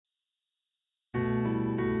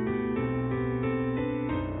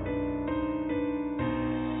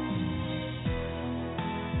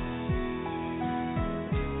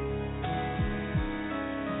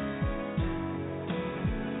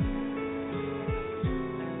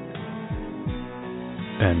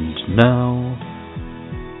And now,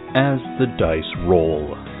 As the Dice Roll,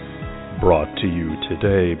 brought to you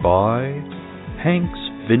today by Hank's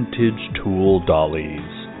Vintage Tool Dollies,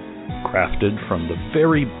 crafted from the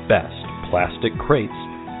very best plastic crates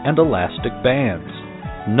and elastic bands.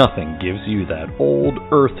 Nothing gives you that old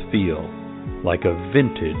earth feel like a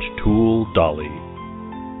vintage tool dolly.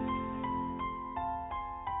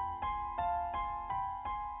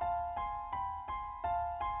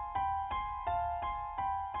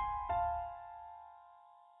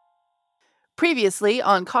 Previously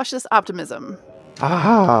on Cautious Optimism.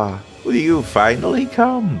 Ah, will you finally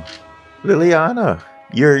come? Liliana,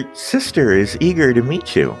 your sister is eager to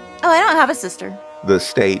meet you. Oh, I don't have a sister. The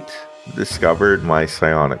state discovered my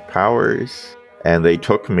psionic powers, and they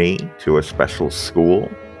took me to a special school.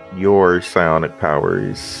 Your psionic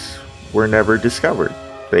powers were never discovered.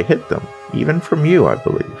 They hid them, even from you, I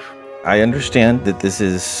believe. I understand that this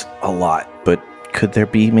is a lot, but could there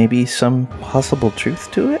be maybe some possible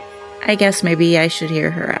truth to it? I guess maybe I should hear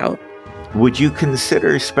her out. Would you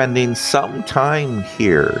consider spending some time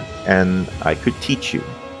here, and I could teach you?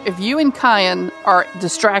 If you and Kyan are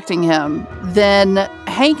distracting him, then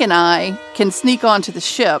Hank and I can sneak onto the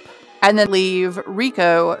ship and then leave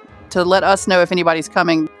Rico to let us know if anybody's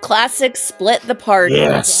coming. Classic split the party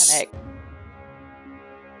mechanic.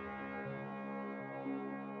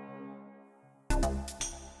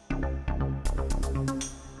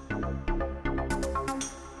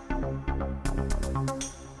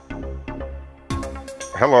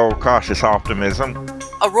 Hello, Cautious Optimism.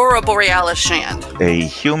 Aurora Borealis Shand. A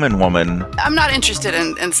human woman. I'm not interested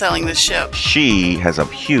in selling this ship. She has a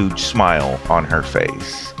huge smile on her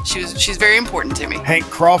face. She's very important to me. Hank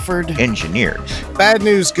Crawford. Engineers. Bad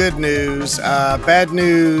news, good news. Bad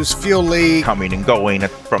news, fuel leak. Coming and going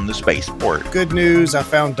from the spaceport. Good news, I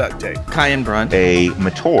found duct tape. Kyan Brunt. A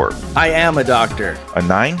Mator. I am a doctor. A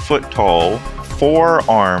 9-foot-tall,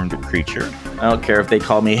 4-armed creature. I don't care if they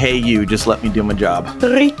call me Hey You, just let me do my job.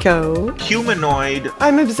 Rico, Humanoid.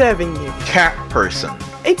 I'm observing you. Cat person.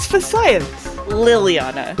 It's for science.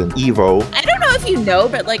 Liliana. An Evo. I don't know if you know,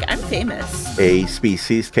 but I'm famous. A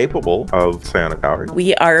species capable of psionic powers.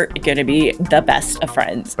 We are gonna be the best of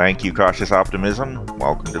friends. Thank you, Cautious Optimism.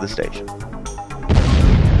 Welcome to the station.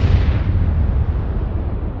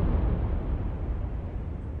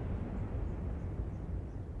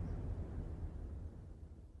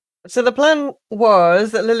 So the plan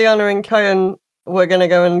was that Liliana and Kyan were going to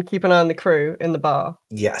go and keep an eye on the crew in the bar.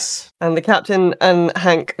 Yes. And the captain and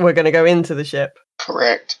Hank were going to go into the ship.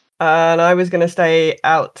 Correct. And I was going to stay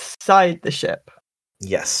outside the ship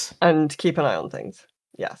Yes. and keep an eye on things.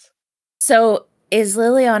 Yes. So is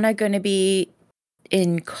Liliana gonna be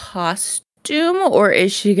in costume or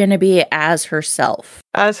is she gonna be as herself?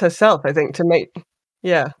 As herself, I think, to make...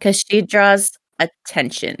 Yeah. Because she draws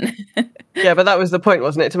attention. Yeah, but that was the point,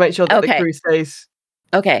 wasn't it? To make sure that the Okay. crew stays...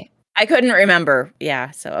 Okay. I couldn't remember.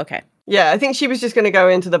 Yeah, so okay. Yeah, I think she was just going to go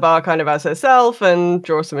into the bar kind of as herself and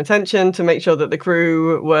draw some attention to make sure that the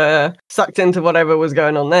crew were sucked into whatever was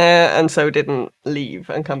going on there and so didn't leave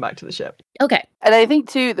and come back to the ship. Okay. And I think,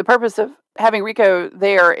 too, the purpose of having Rico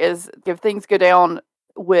there is if things go down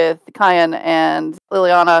with Kyan and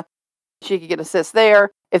Liliana, she could get assist there.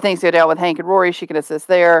 If things go down with Hank and Rory, she can assist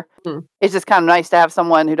there. It's just kind of nice to have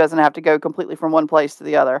someone who doesn't have to go completely from one place to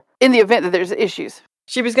the other in the event that there's issues.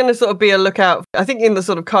 She was going to sort of be a lookout, I think, in the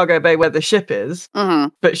sort of cargo bay where the ship is,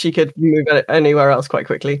 but she could move anywhere else quite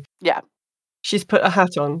quickly. Yeah. She's put a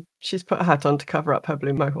hat on. She's put a hat on to cover up her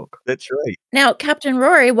blue mohawk. That's right. Now, Captain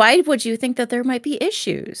Rory, why would you think that there might be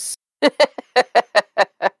issues?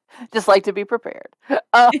 Just like to be prepared.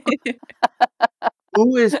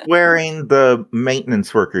 Who is wearing the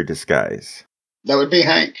maintenance worker disguise? That would be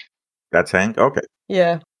Hank. That's Hank? Okay.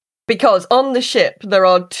 Yeah. Because on the ship, there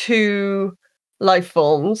are 2 life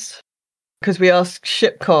forms, because we asked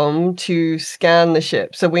Shipcom to scan the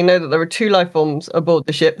ship. So we know that there are 2 life forms aboard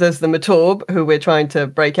the ship. There's the Matorb, who we're trying to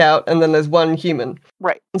break out, and then there's 1 human.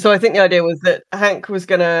 Right. And so I think the idea was that Hank was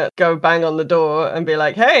going to go bang on the door and be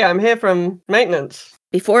like, hey, I'm here from maintenance.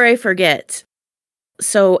 Before I forget,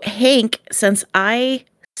 so Hank, since I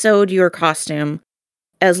sewed your costume,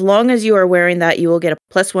 as long as you are wearing that, you will get a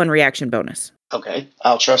 +1 reaction bonus. Okay.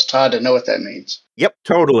 I'll trust Todd to know what that means. Yep,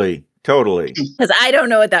 totally. Because I don't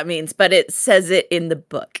know what that means, but it says it in the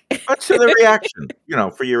book. What's the reaction?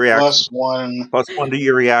 For your reaction. +1 +1 to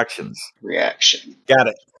your reactions. reaction. Got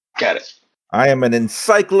it. Got it. I am an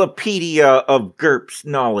encyclopedia of GURPS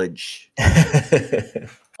knowledge.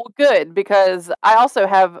 Well, good, because I also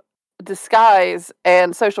have disguise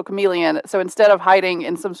and social chameleon. So instead of hiding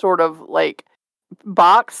in some sort of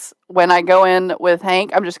box when I go in with Hank,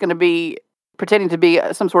 I'm just going to be pretending to be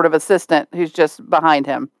some sort of assistant who's just behind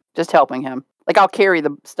him, just helping him. Like, I'll carry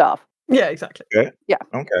the stuff. Yeah, exactly. Okay. Yeah.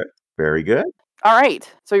 Okay. Very good. All right.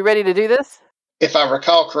 So you ready to do this? If I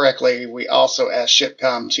recall correctly, we also asked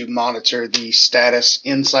ShipCom to monitor the status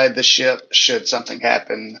inside the ship should something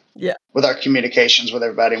happen. Yeah. With our communications with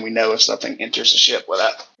everybody, and we know if something enters the ship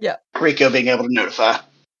without Rico being able to notify.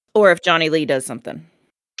 Or if Johnny Lee does something.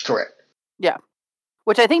 Correct. Yeah.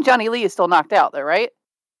 Which I think Johnny Lee is still knocked out, though, right?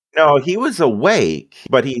 No, he was awake,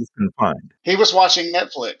 but he's confined. He was watching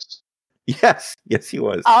Netflix. Yes, he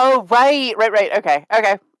was. Oh, right. Okay.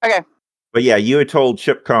 But yeah, you had told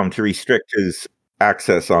Shipcom to restrict his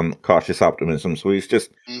access on Cautious Optimism, so he's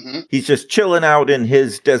just chilling out in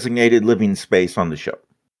his designated living space on the ship.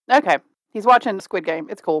 Okay. He's watching Squid Game.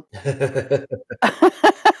 It's cool.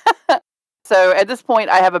 So at this point,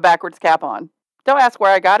 I have a backwards cap on. Don't ask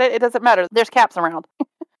where I got it. It doesn't matter. There's caps around.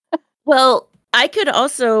 Well, I could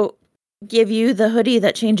also give you the hoodie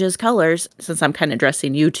that changes colors. Since I'm kind of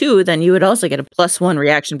dressing you too, then you would also get a +1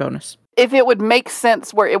 reaction bonus. If it would make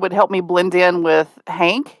sense where it would help me blend in with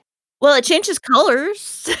Hank. Well, it changes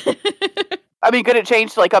colors. I mean, could it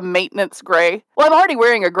change to like a maintenance gray? Well, I'm already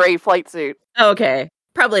wearing a gray flight suit. Okay.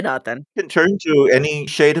 Probably not then. You can turn to any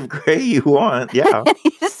shade of gray you want. Yeah.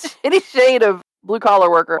 Any shade of blue collar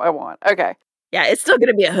worker I want. Okay. Yeah, it's still going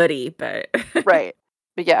to be a hoodie, but... Right.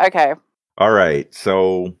 But yeah, okay. All right.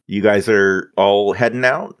 So you guys are all heading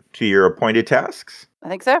out to your appointed tasks? I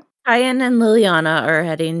think so. Ian and Liliana are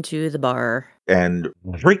heading to the bar. And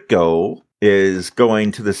Rico is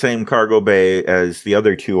going to the same cargo bay as the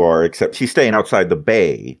other two are, except she's staying outside the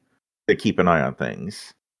bay to keep an eye on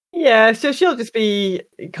things. Yeah, so she'll just be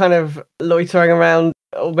kind of loitering around,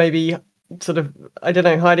 or maybe sort of, I don't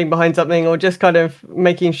know, hiding behind something, or just kind of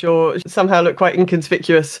making sure, somehow look quite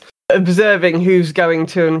inconspicuous, observing who's going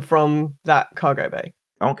to and from that cargo bay.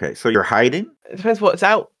 Okay, so you're hiding? It depends what's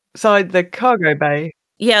outside the cargo bay.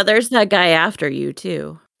 Yeah, there's that guy after you,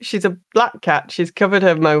 too. She's a black cat. She's covered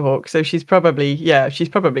her mohawk, so she's probably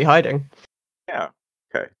hiding. Yeah,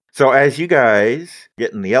 okay. So as you guys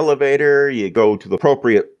get in the elevator, you go to the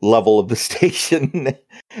appropriate level of the station,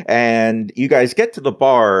 and you guys get to the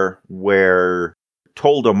bar where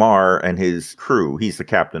Toldamar and his crew, he's the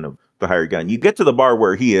captain of the hired gun, you get to the bar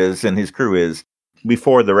where he is and his crew is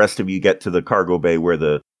before the rest of you get to the cargo bay where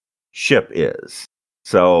the ship is.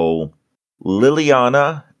 So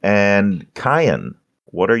Liliana and Kyan,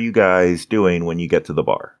 what are you guys doing when you get to the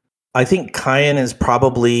bar? I think Kyan is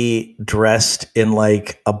probably dressed in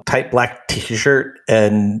like a tight black t-shirt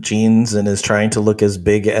and jeans and is trying to look as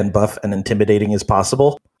big and buff and intimidating as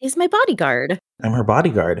possible. He's my bodyguard. I'm her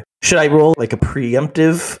bodyguard. Should I roll like a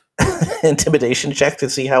preemptive intimidation check to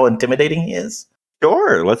see how intimidating he is?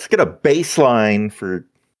 Sure. Let's get a baseline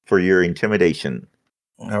for your intimidation.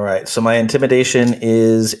 All right. So my intimidation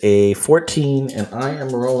is a 14 and I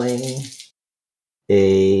am rolling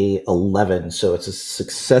a 11, so it's a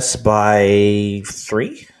success by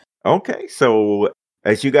 3. Okay, so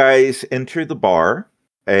as you guys enter the bar,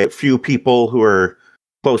 a few people who are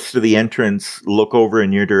close to the entrance look over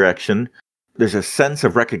in your direction. There's a sense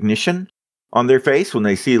of recognition on their face when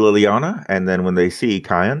they see Liliana, and then when they see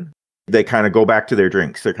Kyan, they kind of go back to their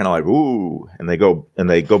drinks. They're kind of like, ooh, and they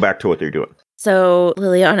go back to what they're doing. So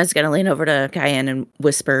Liliana's going to lean over to Kyan and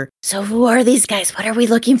whisper, "So who are these guys? What are we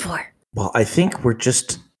looking for?" Well, I think we're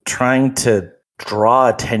just trying to draw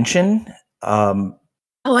attention. Oh,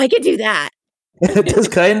 I could do that. Does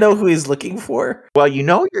Kyan know who he's looking for? Well, you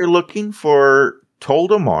know you're looking for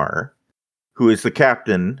Toldamar, who is the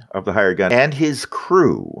captain of the hired gun, and his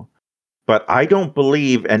crew. But I don't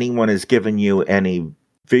believe anyone has given you any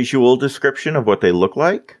visual description of what they look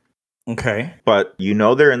like. Okay. But you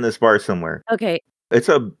know they're in this bar somewhere. Okay. It's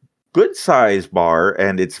a good-sized bar,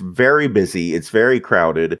 and it's very busy. It's very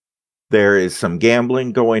crowded. There is some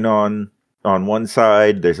gambling going on one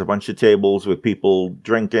side. There's a bunch of tables with people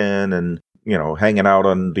drinking and, hanging out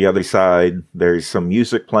on the other side. There's some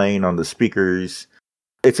music playing on the speakers.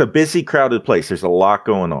 It's a busy, crowded place. There's a lot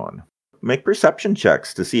going on. Make perception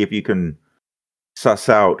checks to see if you can suss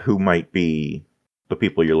out who might be the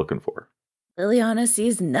people you're looking for. Liliana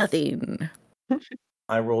sees nothing.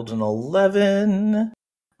 I rolled an 11.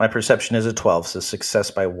 My perception is a 12, so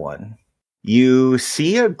success by 1. You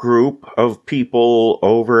see a group of people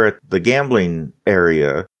over at the gambling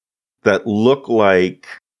area that look like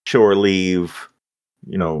shore leave,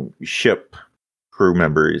 ship crew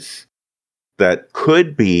members that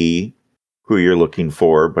could be who you're looking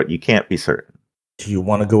for, but you can't be certain. Do you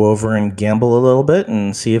want to go over and gamble a little bit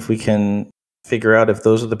and see if we can figure out if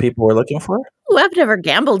those are the people we're looking for? Oh, I've never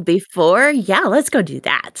gambled before. Yeah, let's go do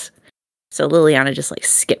that. So Liliana just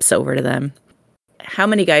skips over to them. how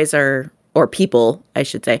many guys are, or people, I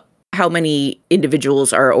should say, how many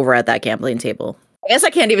individuals are over at that gambling table? I guess I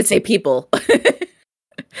can't even say people.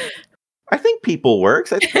 I think people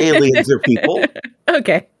works. I think aliens are people.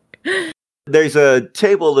 Okay. There's a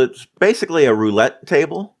table that's basically a roulette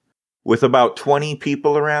table with about 20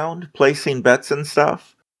 people around placing bets and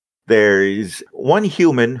stuff. There's one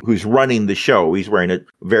human who's running the show. He's wearing a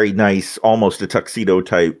very nice, almost a tuxedo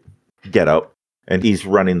type getup, and he's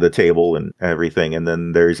running the table and everything. And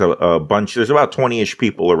then there's a bunch, there's about 20-ish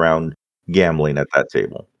people around gambling at that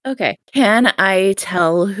table. Okay. Can I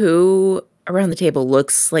tell who around the table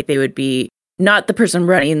looks like they would be not the person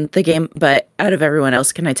running the game, but out of everyone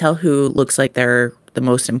else, can I tell who looks like they're the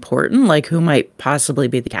most important? Like who might possibly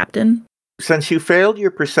be the captain? Since you failed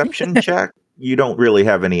your perception check, you don't really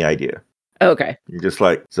have any idea. Okay. You're just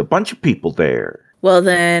like, there's a bunch of people there. Well,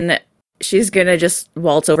 then she's going to just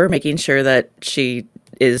waltz over, making sure that she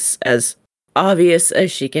is as obvious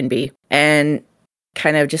as she can be, and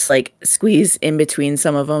kind of just like squeeze in between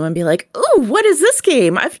some of them and be like, "Ooh, what is this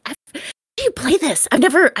game? Do you play this?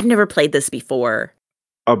 I've never played this before."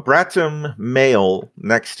 A Bratum male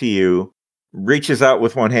next to you reaches out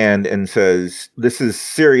with one hand and says, "This is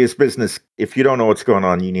serious business. If you don't know what's going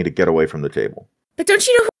on, you need to get away from the table." But don't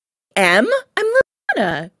you know who I am? I'm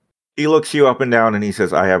Liliana. He looks you up and down and he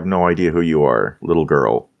says, "I have no idea who you are, little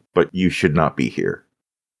girl, but you should not be here."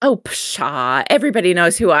 Oh, pshaw. Everybody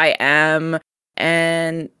knows who I am.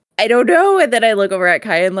 And I don't know. And then I look over at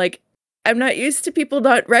Kai and like, I'm not used to people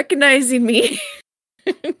not recognizing me.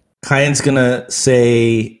 Kyan's gonna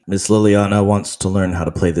say Miss Liliana wants to learn how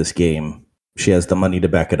to play this game. She has the money to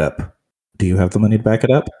back it up. Do you have the money to back it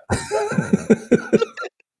up?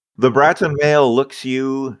 The Bratum male looks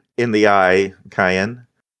you in the eye, Kyan,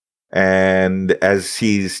 and as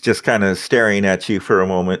he's just kind of staring at you for a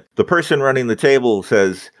moment, the person running the table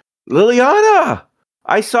says, "Liliana,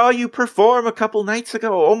 I saw you perform a couple nights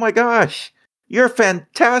ago. Oh my gosh, you're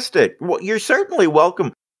fantastic. Well, you're certainly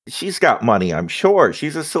welcome." She's got money, I'm sure.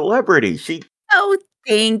 She's a celebrity. Oh,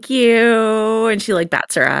 thank you. And she like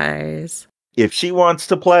bats her eyes. If she wants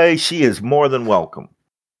to play, she is more than welcome.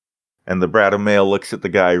 And the Bratum male looks at the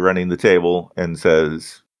guy running the table and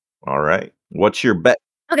says, "All right, what's your bet?"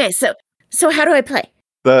 Okay, so how do I play?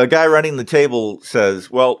 The guy running the table says,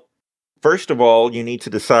 "Well, first of all, you need to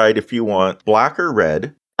decide if you want black or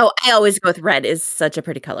red." Oh, I always go with red. Is such a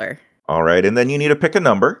pretty color. All right, and then you need to pick a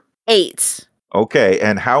number. 8. Okay,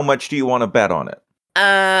 and how much do you want to bet on it?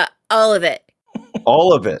 All of it.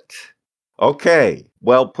 All of it. Okay.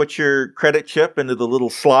 Well, put your credit chip into the little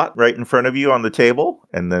slot right in front of you on the table,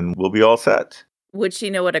 and then we'll be all set. Would she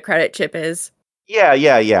know what a credit chip is? Yeah.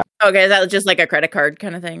 Okay, is that just like a credit card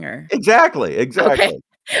kind of thing, or? Exactly.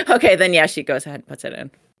 Okay, then yeah, she goes ahead and puts it in.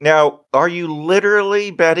 Now, are you literally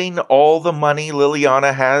betting all the money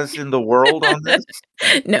Liliana has in the world on this?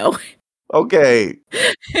 No. Okay.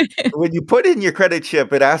 When you put in your credit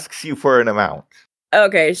chip, it asks you for an amount.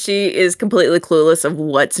 Okay, she is completely clueless of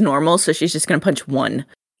what's normal, so she's just going to punch 1.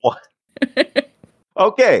 What?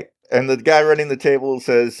 Okay. And the guy running the table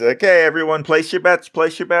says, "Okay, everyone, place your bets.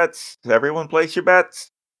 Everyone, place your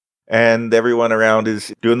bets." And everyone around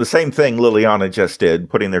is doing the same thing Liliana just did,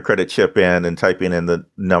 putting their credit chip in and typing in the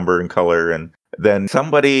number and color. And then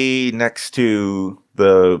somebody next to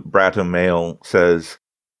the Bratum male says,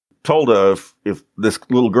 "Tolda, if this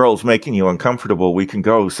little girl's making you uncomfortable, we can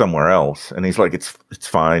go somewhere else." And he's like, it's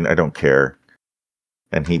fine. I don't care.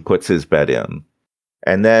 And he puts his bet in.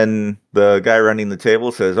 And then the guy running the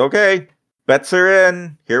table says, "Okay, bets are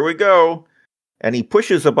in. Here we go." And he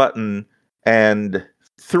pushes a button and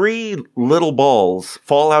 3 little balls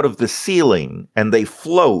fall out of the ceiling and they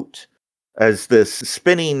float as this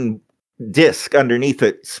spinning disc underneath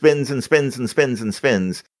it spins and spins and spins and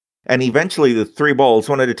spins. And eventually the 3 balls,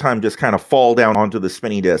 one at a time, just kind of fall down onto the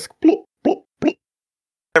spinny disc. Bloop, bloop, bloop.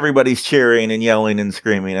 Everybody's cheering and yelling and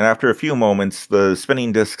screaming. And after a few moments, the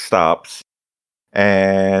spinning disc stops.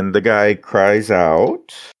 And the guy cries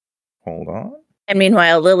out. Hold on. And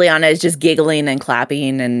meanwhile, Liliana is just giggling and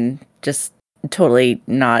clapping and just totally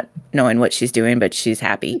not knowing what she's doing, but she's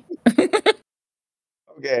happy.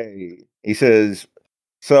 Okay. He says,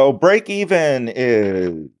 so break even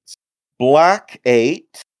is black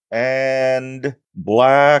 8 and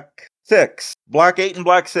black 6. Black 8 and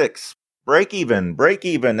black 6. Break even.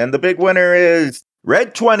 And the big winner is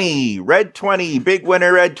red 20. Red 20. Big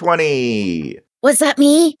winner, red 20. Was that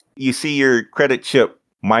me? You see your credit chip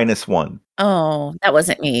 -1. Oh, that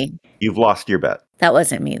wasn't me. You've lost your bet. That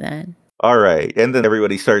wasn't me then. All right. And then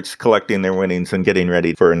everybody starts collecting their winnings and getting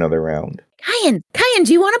ready for another round. Kyan,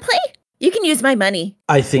 do you want to play? You can use my money.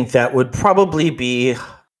 I think that would probably be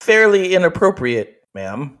fairly inappropriate,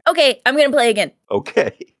 ma'am. Okay, I'm gonna play again.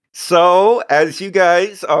 Okay. So, as you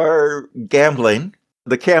guys are gambling,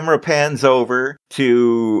 the camera pans over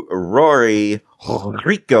to Rory,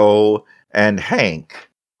 Rico, and Hank,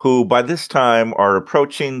 who by this time are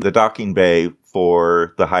approaching the docking bay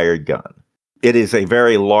for the hired gun. It is a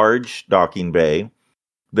very large docking bay.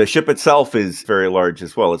 The ship itself is very large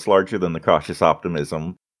as well. It's larger than the Cautious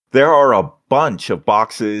Optimism. There are a bunch of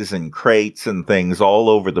boxes and crates and things all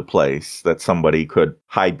over the place that somebody could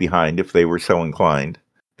hide behind if they were so inclined.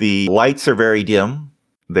 The lights are very dim.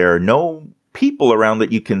 There are no people around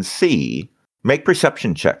that you can see. Make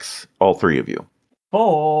perception checks, all three of you.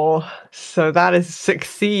 4. So that is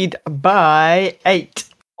succeed by 8.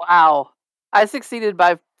 Wow. I succeeded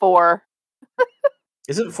by 4.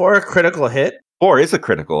 Isn't 4 a critical hit? 4 is a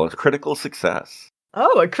critical success.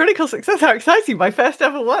 Oh, a critical success. How exciting. My first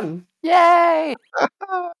ever one. Yay!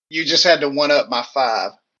 You just had to one up my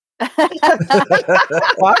 5.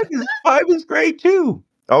 5 is great too.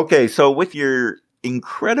 Okay, so with your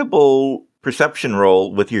incredible perception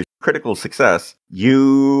roll, with your critical success,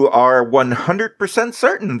 you are 100%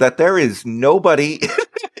 certain that there is nobody in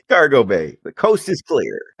the cargo bay. The coast is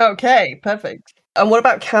clear. Okay, perfect. And what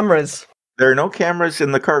about cameras? There are no cameras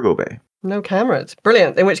in the cargo bay. No cameras.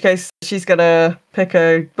 Brilliant. In which case, she's going to pick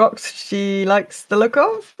a box she likes the look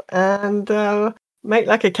of and make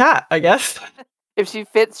like a cat, I guess. If she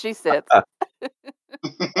fits, she sits.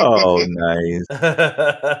 Oh,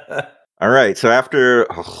 nice. All right, so after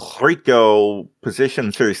Rico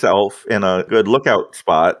positions herself in a good lookout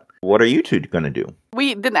spot, what are you two going to do?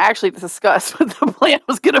 We didn't actually discuss what the plan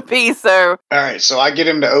was going to be, so... All right, so I get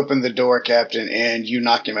him to open the door, Captain, and you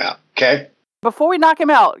knock him out, okay? Before we knock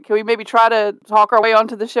him out, can we maybe try to talk our way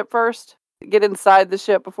onto the ship first? Get inside the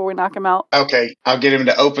ship before we knock him out? Okay, I'll get him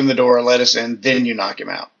to open the door, let us in, then you knock him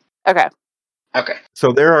out. Okay. Okay.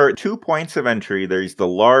 So there are 2 points of entry. There's the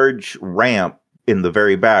large ramp in the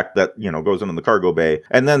very back that, goes into the cargo bay.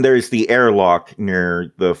 And then there's the airlock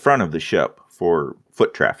near the front of the ship for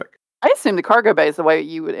foot traffic. I assume the cargo bay is the way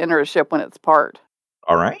you would enter a ship when it's parked.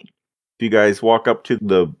 All right. You guys walk up to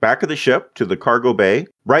the back of the ship, to the cargo bay.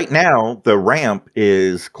 Right now, the ramp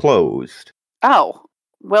is closed. Oh,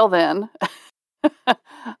 well then. Well,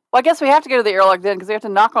 I guess we have to go to the airlock then, because we have to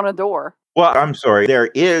knock on a door. Well, I'm sorry. There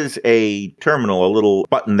is a terminal, a little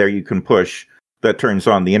button there you can push that turns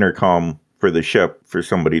on the intercom for the ship, for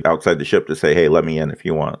somebody outside the ship to say, hey, let me in if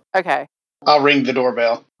you want. Okay. I'll ring the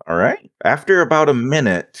doorbell. All right. After about a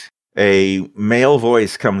minute, a male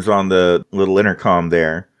voice comes on the little intercom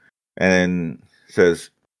there and says,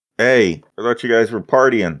 hey, I thought you guys were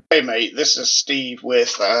partying. Hey, mate, this is Steve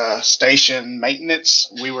with Station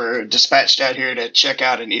Maintenance. We were dispatched out here to check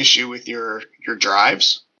out an issue with your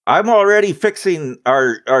drives. I'm already fixing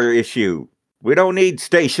our issue. We don't need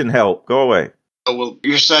station help. Go away. Oh, well,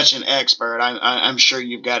 you're such an expert. I'm sure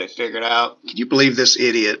you've got it figured out. Can you believe this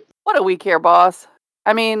idiot? What do we care, boss?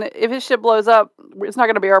 I mean, if his ship blows up, it's not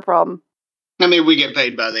going to be our problem. I mean, we get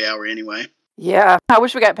paid by the hour anyway. Yeah, I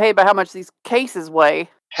wish we got paid by how much these cases weigh.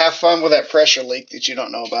 Have fun with that pressure leak that you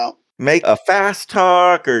don't know about. Make a fast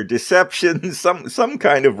talk or deception, some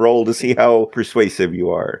kind of roll to see how persuasive you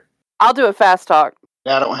are. I'll do a fast talk.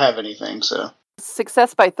 I don't have anything, so.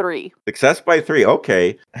 Success by 3. Success by 3,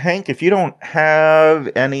 okay. Hank, if you don't have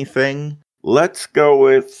anything, let's go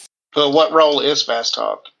with... Well, what roll is fast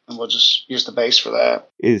talk? And we'll just use the base for that.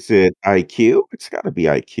 Is it IQ? It's got to be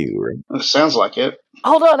IQ, right? It sounds like it.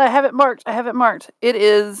 Hold on, I have it marked. It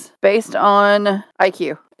is based on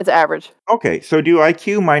IQ. It's average. Okay, so do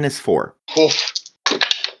IQ minus 4. Oof.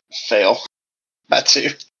 Fail. By 2.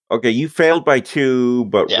 Okay, you failed by 2,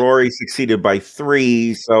 but Yeah. Rory succeeded by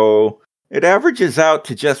 3, so it averages out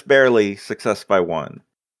to just barely success by 1.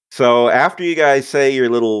 So after you guys say your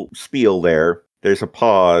little spiel there's a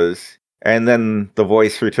pause, and then the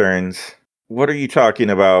voice returns. What are you talking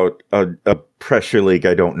about? A pressure leak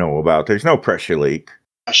I don't know about. There's no pressure leak.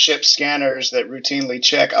 Ship scanners that routinely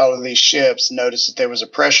check all of these ships noticed that there was a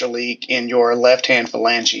pressure leak in your left-hand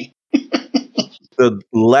phalange. The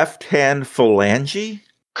left-hand phalange?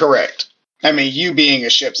 Correct. I mean, you being a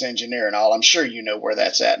ship's engineer and all, I'm sure you know where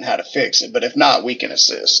that's at and how to fix it, but if not, we can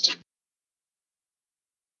assist.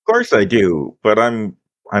 Of course I do, but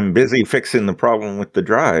I'm busy fixing the problem with the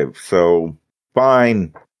drive, so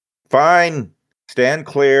fine, stand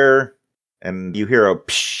clear, and you hear a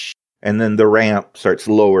psh, and then the ramp starts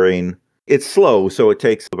lowering. It's slow, so it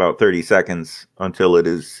takes about 30 seconds until it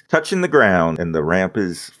is touching the ground and the ramp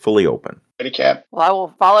is fully open. Ready, Cap? Well, I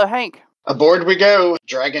will follow Hank. Aboard we go,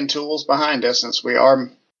 dragging tools behind us since we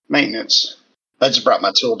are maintenance. I just brought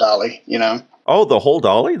my tool dolly, Oh, the whole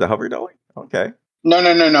dolly? The hover dolly? Okay.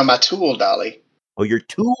 No, my tool dolly. Oh, your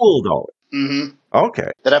tool dolly. Mm-hmm.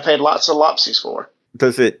 Okay. That I paid lots of lopsies for.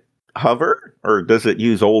 Does it hover or does it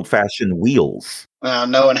use old-fashioned wheels?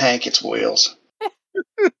 Knowing Hank, it's wheels.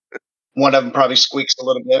 One of them probably squeaks a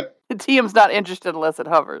little bit. TM's not interested unless it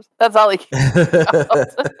hovers. That's all he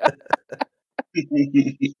cares.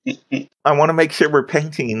 I want to make sure we're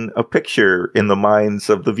painting a picture in the minds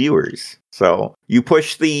of the viewers. So you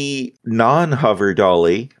push the non-hover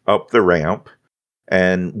dolly up the ramp,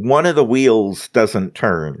 and one of the wheels doesn't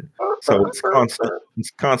turn. So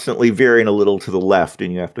it's constantly veering a little to the left,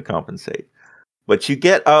 and you have to compensate. But you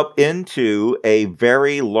get up into a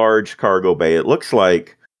very large cargo bay. It looks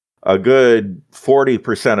like a good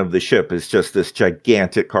 40% of the ship is just this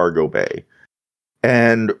gigantic cargo bay.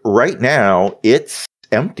 And right now, it's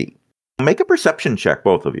empty. Make a perception check,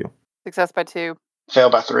 both of you. Success by 2.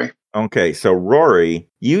 Fail by 3. Okay, so Rory,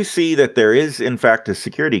 you see that there is, in fact, a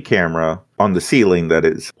security camera on the ceiling that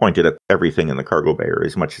is pointed at everything in the cargo bay, or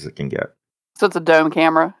as much as it can get. So it's a dome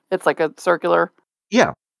camera? It's like a circular?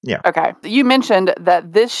 Yeah. Okay. You mentioned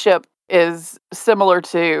that this ship is similar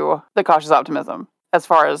to the Cautious Optimism as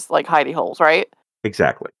far as like hidey holes, right?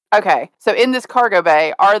 Exactly. Okay. So in this cargo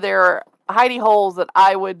bay, are there hidey holes that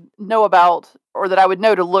I would know about or that I would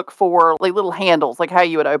know to look for, like little handles, like how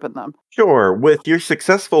you would open them? Sure. With your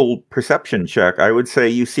successful perception check, I would say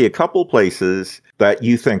you see a couple places that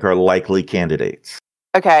you think are likely candidates.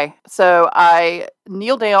 Okay. So I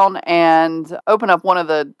kneel down and open up one of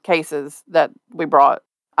the cases that we brought.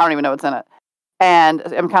 I don't even know what's in it. And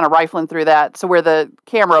I'm kind of rifling through that. So where the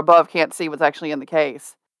camera above can't see what's actually in the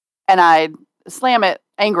case. And I slam it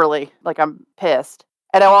angrily, like I'm pissed.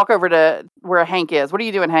 And I walk over to where Hank is. What are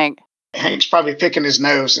you doing, Hank? Hank's probably picking his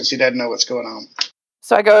nose since he doesn't know what's going on.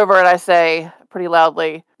 So I go over and I say pretty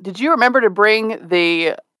loudly, "Did you remember to bring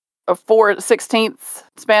the 4/16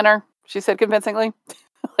 spanner?" She said convincingly.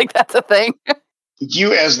 Like that's a thing.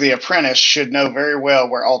 You, as the apprentice, should know very well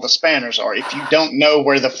where all the spanners are. If you don't know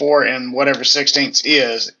where the 4 and whatever 16th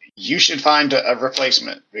is, you should find a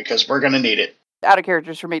replacement because we're going to need it. Out of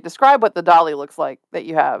characters for me. Describe what the dolly looks like that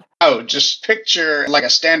you have. Oh, just picture like a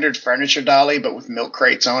standard furniture dolly, but with milk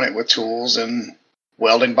crates on it with tools and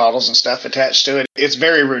welding bottles and stuff attached to it. It's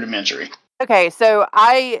very rudimentary. Okay, so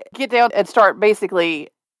I get down and start basically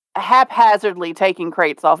haphazardly taking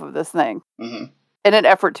crates off of this thing Mm-hmm. in an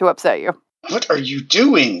effort to upset you. What are you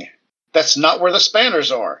doing? That's not where the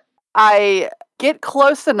spanners are. I get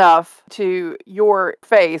close enough to your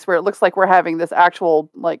face where it looks like we're having this actual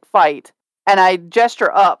like fight, and I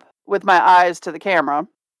gesture up with my eyes to the camera.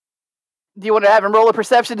 Do you want to have him roll a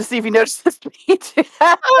perception to see if he notices me do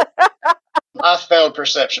that? I failed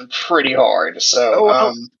perception pretty hard,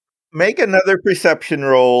 so Make another perception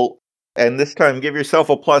roll, and this time give yourself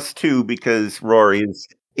a +2 because Rory is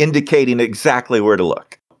indicating exactly where to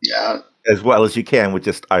look. Yeah. As well as you can with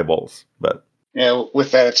just eyeballs. But Yeah,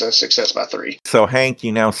 with that, it's a success by 3. so, Hank,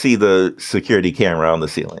 you now see the security camera on the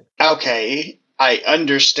ceiling. Okay, I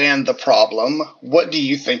understand the problem. What do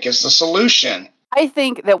you think is the solution? I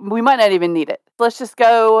think that we might not even need it. Let's just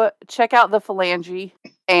go check out the phalange,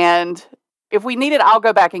 and if we need it, I'll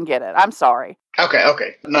go back and get it. I'm sorry.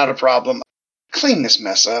 Okay, not a problem. Clean this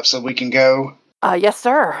mess up so we can go. Yes,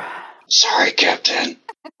 sir. Sorry, Captain.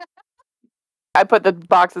 I put the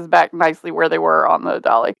boxes back nicely where they were on the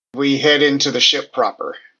dolly. We head into the ship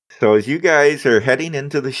proper. So, as you guys are heading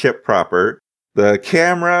into the ship proper, the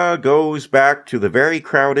camera goes back to the very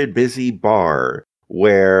crowded, busy bar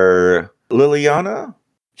where Liliana,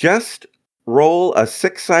 just roll a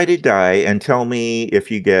 6-sided die and tell me if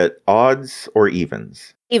you get odds or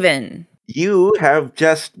evens. Even. You have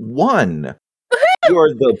just won.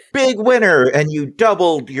 You're the big winner, and you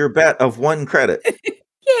doubled your bet of 1 credit.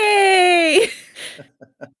 Yay!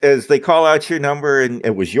 As they call out your number, and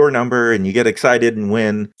it was your number, and you get excited and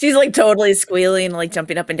win. She's like totally squealing, like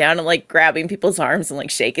jumping up and down and like grabbing people's arms and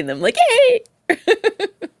like shaking them like, hey!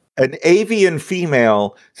 An avian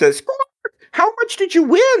female says, "Squawk, how much did you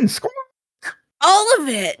win? Squawk." All of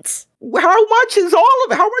it! How much is all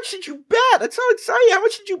of it? How much did you bet? That's so exciting. How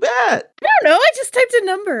much did you bet? I don't know, I just typed in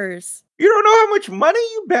numbers. You don't know how much money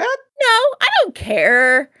you bet? No, I don't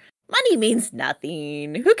care. Money means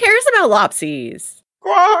nothing. Who cares about lopsies?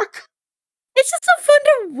 Squawk. It's just so fun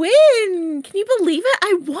to win. Can you believe it?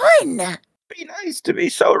 I won. Be nice to be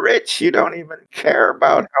so rich you don't even care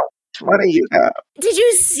about how much money you have. Did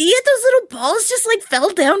you see it? Those little balls just like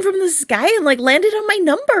fell down from the sky and like landed on my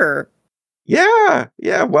number. Yeah,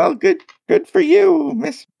 well, good for you,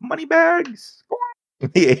 Miss Moneybags.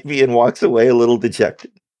 Squawk. The avian walks away a little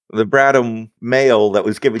dejected. The Bradham male that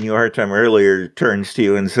was giving you a hard time earlier turns to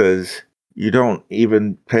you and says, You don't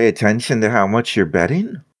even pay attention to how much you're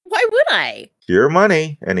betting? Why would I? Your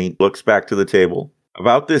money. And he looks back to the table.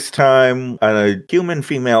 About this time, a human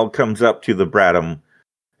female comes up to the Bradham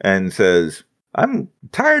and says, I'm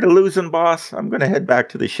tired of losing, boss. I'm going to head back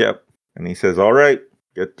to the ship. And he says, all right,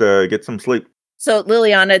 get some sleep. So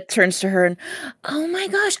Liliana turns to her and, oh my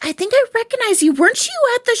gosh, I think I recognize you. Weren't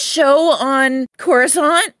you at the show on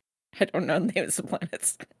Coruscant? I don't know the names of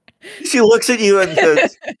planets. She looks at you and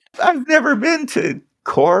says, I've never been to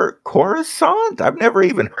Coruscant? I've never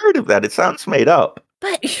even heard of that. It sounds made up.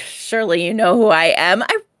 But surely you know who I am.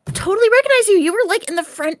 I totally recognize you. You were like in the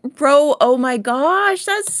front row. Oh my gosh,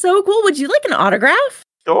 that's so cool. Would you like an autograph?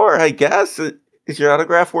 Sure, I guess. Is your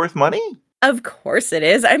autograph worth money? Of course it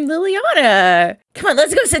is. I'm Liliana. Come on,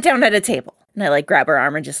 let's go sit down at a table. And I like grab her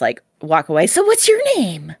arm and just like walk away. So what's your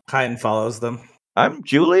name? Kyan follows them. I'm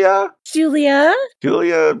Julia. Julia?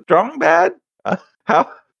 Julia Strongbad.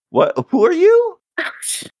 Who are you?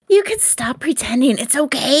 You can stop pretending. It's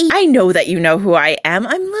okay. I know that you know who I am.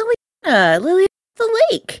 I'm Liliana. Lily the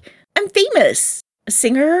Lake. I'm famous. A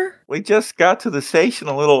singer. We just got to the station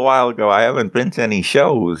a little while ago. I haven't been to any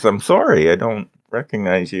shows. I'm sorry. I don't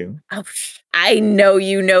recognize you. Oh, I know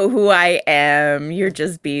you know who I am. You're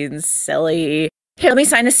just being silly. Here, let me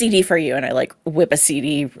sign a CD for you. And I like whip a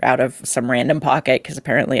CD out of some random pocket because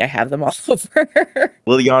apparently I have them all over.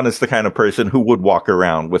 Liliana's the kind of person who would walk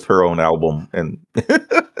around with her own album and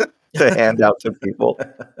to hand out to people.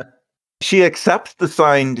 She accepts the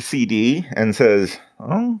signed CD and says,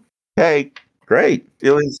 oh, hey, great.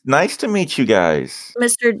 It was nice to meet you guys.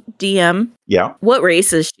 Mr. DM. Yeah. What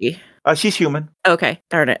race is she? She's human. Okay,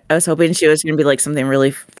 darn it. I was hoping she was going to be like something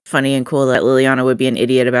really funny and cool that Liliana would be an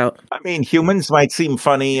idiot about. I mean, humans might seem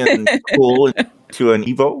funny and cool to an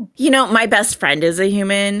Evo. You know, my best friend is a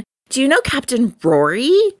human. Do you know Captain Rory?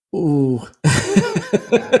 Ooh.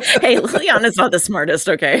 Hey, Liliana's not the smartest,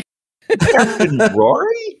 okay? Captain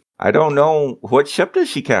Rory? I don't know. What ship does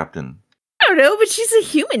she captain? I don't know, but she's a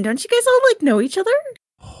human. Don't you guys all like know each other?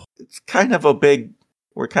 It's kind of a big...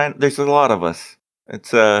 There's a lot of us.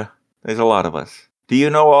 There's a lot of us. Do you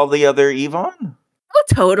know all the other Yvonne? Oh,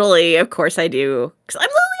 totally. Of course I do. Because I'm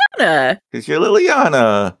Liliana. Because you're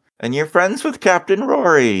Liliana. And you're friends with Captain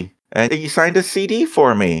Rory. And you signed a CD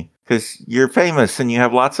for me. Because you're famous and you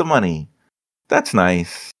have lots of money. That's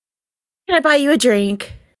nice. Can I buy you a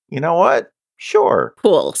drink? You know what? Sure.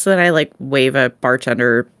 Cool. So then I like wave a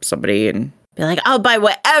bartender somebody and be like, I'll buy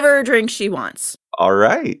whatever drink she wants. All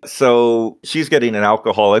right. So she's getting an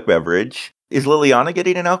alcoholic beverage. Is Liliana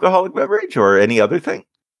getting an alcoholic beverage or any other thing?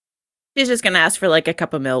 She's just going to ask for like a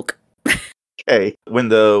cup of milk. Okay. When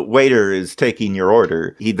the waiter is taking your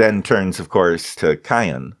order, he then turns, of course, to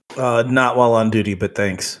Kyan. Not while on duty, but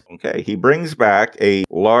thanks. Okay. He brings back a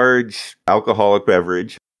large alcoholic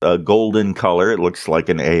beverage, a golden color. It looks like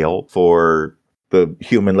an ale for the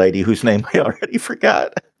human lady whose name I already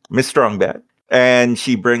forgot, Miss Strongbad. And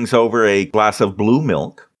she brings over a glass of blue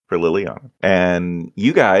milk for Liliana. And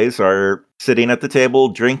you guys are sitting at the table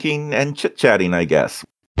drinking and chit-chatting, I guess.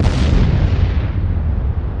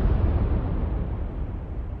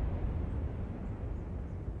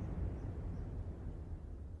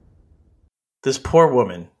 This poor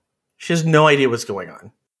woman. She has no idea what's going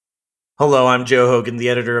on. Hello, I'm Joe Hogan, the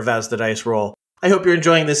editor of As the Dice Roll. I hope you're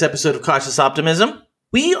enjoying this episode of Cautious Optimism.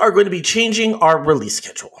 We are going to be changing our release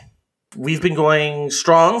schedule. We've been going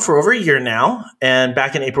strong for over a year now, and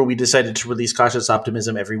back in April we decided to release Cautious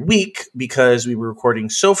Optimism every week because we were recording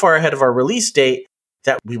so far ahead of our release date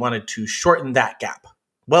that we wanted to shorten that gap.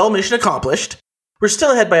 Well, mission accomplished. We're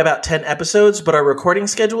still ahead by about 10 episodes, but our recording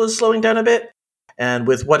schedule is slowing down a bit, and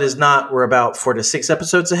with What Is Not, we're about 4 to 6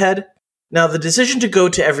 episodes ahead. Now, the decision to go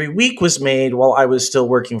to every week was made while I was still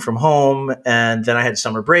working from home, and then I had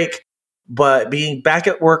summer break. But being back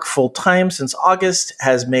at work full-time since August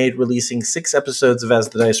has made releasing 6 episodes of As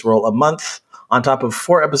the Dice Roll a month, on top of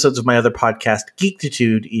 4 episodes of my other podcast,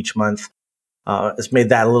 Geektitude, each month. It's made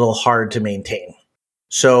that a little hard to maintain.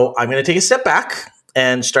 So I'm going to take a step back,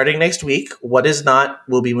 and starting next week, What Is Not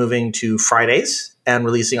will be moving to Fridays and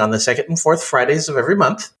releasing on the 2nd and 4th Fridays of every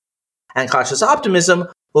month. And Cautious Optimism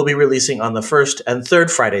will be releasing on the 1st and 3rd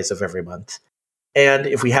Fridays of every month. And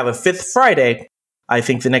if we have a 5th Friday, I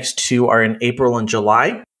think the next 2 are in April and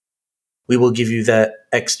July. We will give you that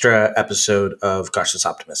extra episode of Cautious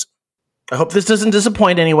Optimism. I hope this doesn't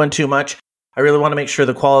disappoint anyone too much. I really want to make sure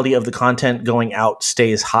the quality of the content going out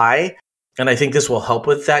stays high, and I think this will help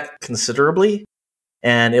with that considerably.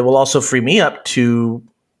 And it will also free me up to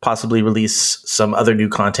possibly release some other new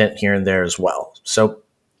content here and there as well. So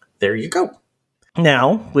there you go.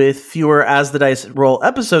 Now, with fewer As the Dice Roll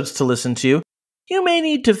episodes to listen to, you may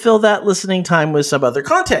need to fill that listening time with some other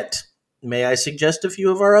content. May I suggest a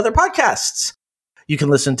few of our other podcasts? You can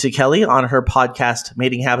listen to Kelly on her podcast,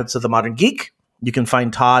 Mating Habits of the Modern Geek. You can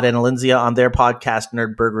find Todd and Alinzia on their podcast,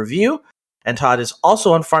 Nerdberg Review. And Todd is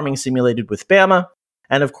also on Farming Simulated with Bama.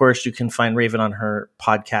 And of course, you can find Raven on her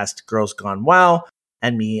podcast, Girls Gone WoW,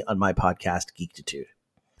 and me on my podcast, Geektitude.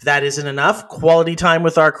 If that isn't enough quality time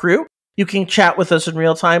with our crew, you can chat with us in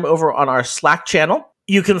real time over on our Slack channel.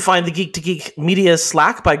 You can find the Geek to Geek Media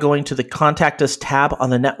Slack by going to the Contact Us tab on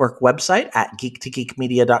the network website at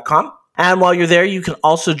geektogeekmedia.com. And while you're there, you can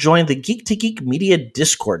also join the Geek to Geek Media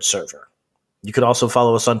Discord server. You can also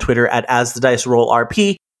follow us on Twitter at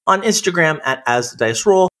AsTheDiceRollRP, on Instagram at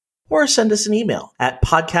AsTheDiceRoll, or send us an email at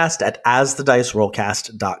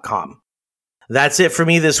podcast@asthedicerollcast.com. That's it for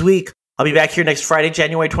me this week. I'll be back here next Friday,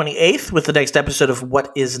 January 28th, with the next episode of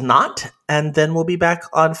What Is Not, and then we'll be back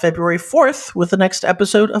on February 4th with the next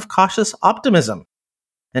episode of Cautious Optimism.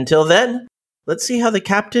 Until then, let's see how the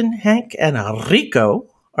Captain, Hank, and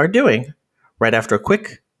Rico are doing right after a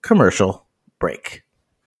quick commercial break.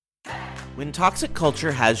 When toxic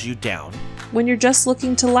culture has you down, when you're just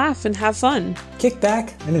looking to laugh and have fun, kick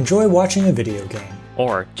back and enjoy watching a video game,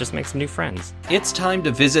 or just make some new friends, it's time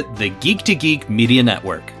to visit the Geek to Geek Media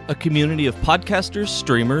Network, a community of podcasters,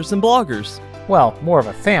 streamers, and bloggers. Well, more of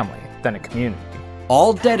a family than a community.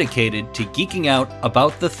 All dedicated to geeking out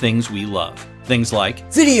about the things we love. Things like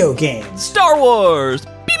video games, Star Wars,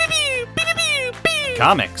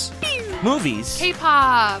 comics, movies,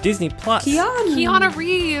 K-pop, Disney Plus, Keanu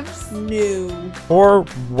Reeves, new, or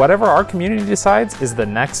whatever our community decides is the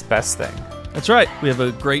next best thing. That's right. We have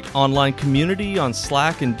a great online community on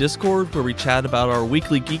Slack and Discord where we chat about our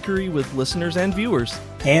weekly geekery with listeners and viewers.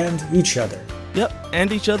 And each other. Yep,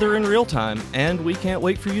 and each other in real time, and we can't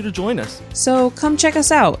wait for you to join us. So come check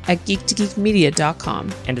us out at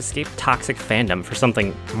geektogeekmedia.com. And escape toxic fandom for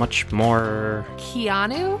something much more...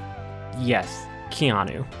 Keanu? Yes,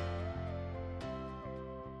 Keanu.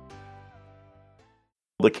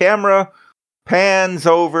 The camera pans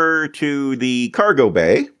over to the cargo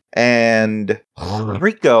bay, and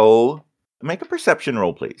Rico, make a perception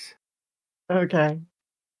roll, please. Okay.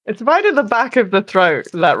 It's right at the back of the throat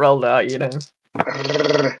that rolled out, you know.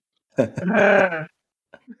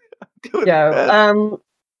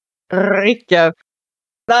 Rico.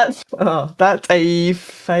 That's a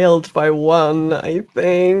failed by 1, I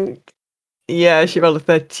think. Yeah, she rolled a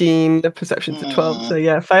 13, the perception's a 12, so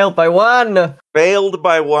yeah, failed by 1. Failed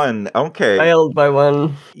by 1, okay. Failed by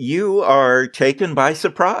 1. You are taken by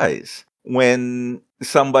surprise when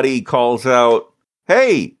somebody calls out,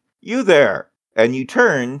 "Hey, you there!" And you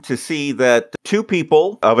turn to see that 2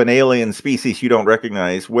 people of an alien species you don't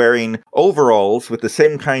recognize, wearing overalls with the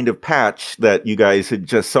same kind of patch that you guys had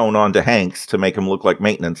just sewn onto Hanks to make him look like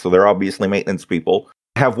maintenance, so they're obviously maintenance people,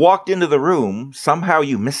 have walked into the room. Somehow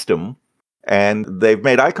you missed them, and they've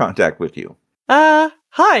made eye contact with you. Hi.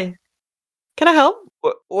 Can I help?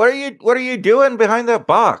 What are you doing behind that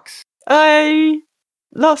box? I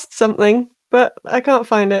lost something, but I can't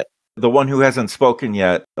find it. The one who hasn't spoken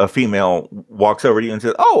yet, a female, walks over to you and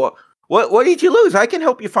says, "Oh, what did you lose? I can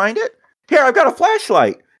help you find it. Here, I've got a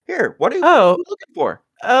flashlight. Here, what are you looking for?"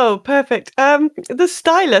 Oh, perfect. The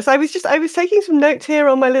stylus. I was taking some notes here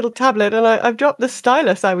on my little tablet, and I've dropped the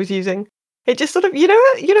stylus I was using. It just sort of, you know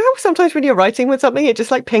how sometimes when you're writing with something, it just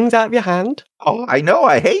like pings out of your hand? Oh, I know.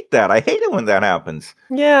 I hate that. I hate it when that happens.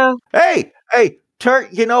 Yeah. Hey,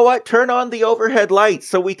 you know what? Turn on the overhead lights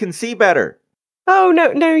so we can see better. Oh,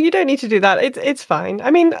 no, you don't need to do that. It's fine. I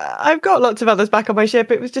mean, I've got lots of others back on my ship.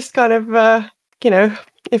 It was just kind of,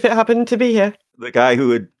 if it happened to be here. The guy who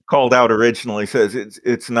had called out originally says,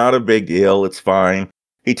 it's not a big deal. It's fine.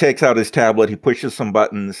 He takes out his tablet. He pushes some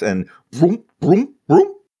buttons and vroom, vroom,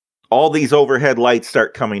 vroom. All these overhead lights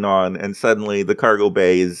start coming on, and suddenly the cargo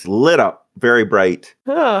bay is lit up very bright.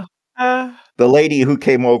 Oh, The lady who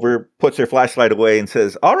came over puts her flashlight away and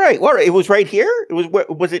says, "All right, well, it was right here?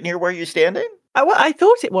 Was it near where you're standing?" Well, I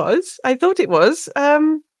thought it was. I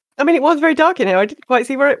mean, it was very dark in here. I didn't quite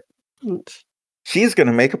see where it went. She's going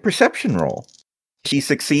to make a perception roll. She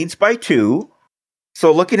succeeds by 2.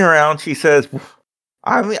 So looking around, she says,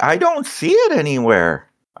 I don't see it anywhere.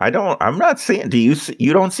 I'm not seeing. Do you?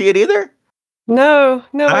 You don't see it either? No,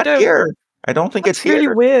 not I don't. Here. I don't think it's here.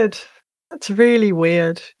 Really weird. That's really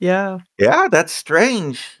weird. Yeah. Yeah, that's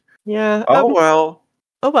strange. Yeah. Oh well.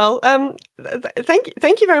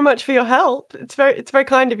 Thank you very much for your help. It's very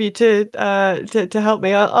kind of you to help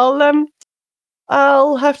me. I'll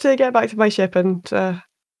have to get back to my ship and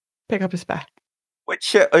pick up a spare. Which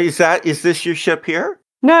ship is that? Is this your ship here?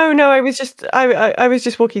 No. I was just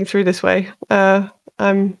walking through this way.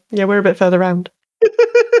 We're a bit further around.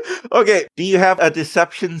 Okay, do you have a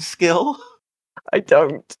deception skill? I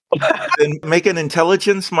don't. Then make an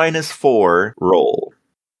intelligence -4 roll.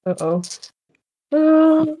 Uh-oh.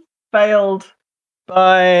 Failed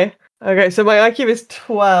by... Okay, so my IQ is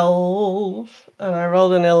 12, and I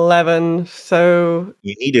rolled an 11, so...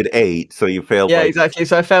 You needed 8, so you failed Yeah, by... exactly,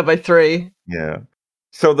 so I failed by 3. Yeah.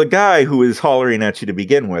 So the guy who is hollering at you to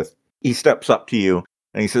begin with, he steps up to you,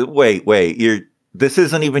 and he says, wait, this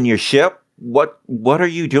isn't even your ship? What are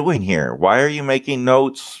you doing here? Why are you making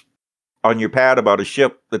notes on your pad about a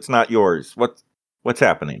ship that's not yours? What's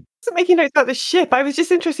happening? I wasn't making notes about the ship. I was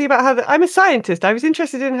just interested about how I'm a scientist. I was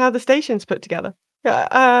interested in how the station's put together.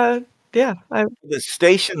 The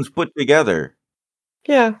station's put together.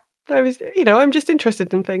 Yeah, I was. I'm just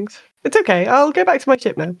interested in things. It's okay. I'll go back to my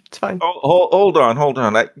ship now. It's fine. Oh, hold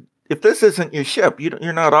on. If this isn't your ship,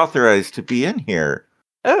 you're not authorized to be in here.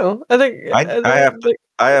 Oh,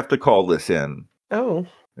 I have to call this in. Oh.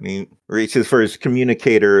 And he reaches for his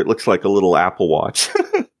communicator. It looks like a little Apple Watch.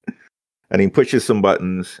 And he pushes some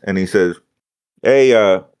buttons and he says, "Hey,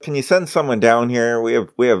 can you send someone down here?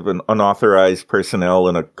 We have an unauthorized personnel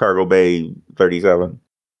in a cargo bay 37."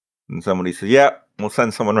 And somebody says, "Yeah, we'll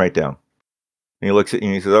send someone right down." And he looks at you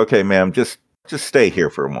and he says, "Okay, ma'am, just stay here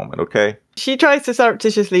for a moment, okay?" She tries to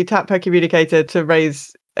surreptitiously tap her communicator to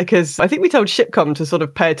raise, because I think we told Shipcom to sort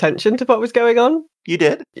of pay attention to what was going on. You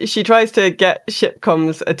did? She tries to get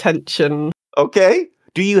Shipcom's attention. Okay.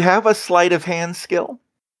 Do you have a sleight of hand skill?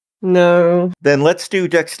 No. Then let's do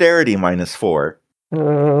dexterity -4.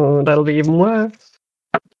 Oh, that'll be even worse.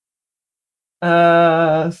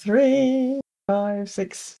 3, 5,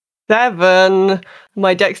 6, 7.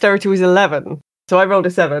 My dexterity was 11. So I rolled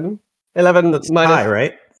a 7. 11 minus... tie,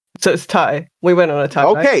 right? So it's tie. We went on a tie.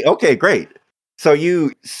 Okay, great. So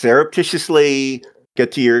you surreptitiously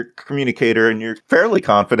get to your communicator and you're fairly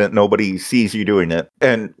confident nobody sees you doing it.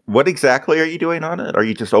 And what exactly are you doing on it? Are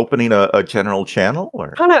you just opening a general channel?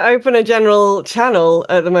 Or Trying to open a general channel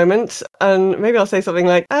at the moment. And maybe I'll say something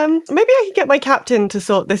like, maybe I can get my captain to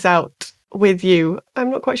sort this out with you. I'm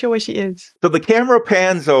not quite sure where she is. So the camera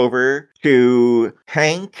pans over to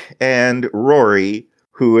Hank and Rory,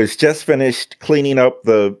 who has just finished cleaning up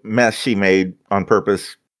the mess she made on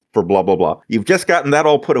purpose for blah, blah, blah. You've just gotten that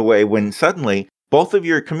all put away when suddenly both of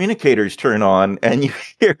your communicators turn on and you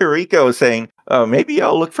hear Rico saying, maybe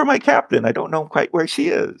I'll look for my captain. I don't know quite where she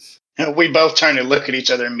is. We both turn and look at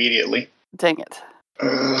each other immediately. Dang it.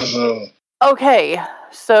 Okay,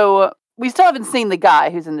 so we still haven't seen the guy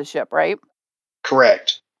who's in the ship, right?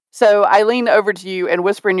 Correct. So I lean over to you and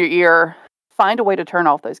whisper in your ear, find a way to turn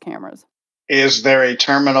off those cameras. Is there a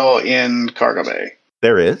terminal in cargo bay?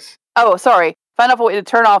 There is. Oh, sorry. Find a way to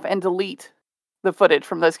turn off and delete the footage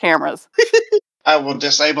from those cameras. I will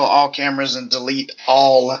disable all cameras and delete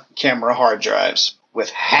all camera hard drives with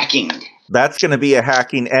hacking. That's going to be a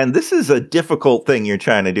hacking, and this is a difficult thing you're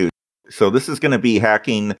trying to do. So this is going to be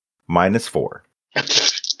hacking -4.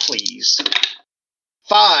 Please.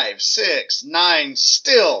 5, 6, 9,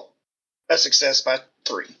 still a success by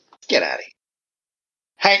 3. Get out of here.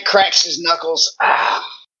 Hank cracks his knuckles.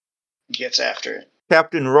 Gets after it.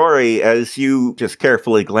 Captain Rory, as you just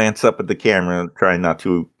carefully glance up at the camera, trying not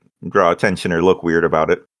to draw attention or look weird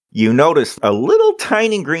about it, you notice a little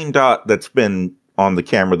tiny green dot that's been on the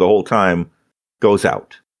camera the whole time goes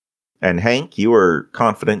out. And Hank, you are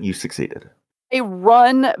confident you succeeded. I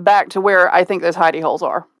run back to where I think those hidey holes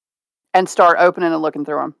are and start opening and looking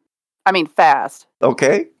through them. I mean, fast.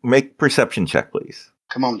 Okay, make perception check, please.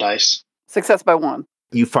 Come on, dice. Success by 1.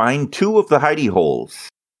 You find 2 of the hidey holes,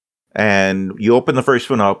 and you open the first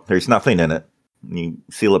one up. There's nothing in it. You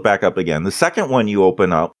seal it back up again. The second one you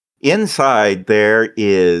open up. Inside, there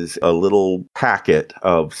is a little packet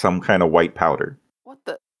of some kind of white powder. What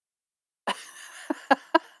the?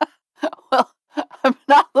 Well, I'm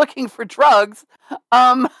not looking for drugs.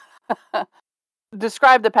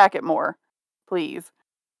 Describe the packet more, please.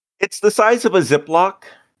 It's the size of a Ziploc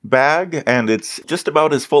bag, and it's just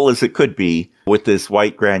about as full as it could be with this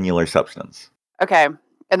white granular substance. Okay,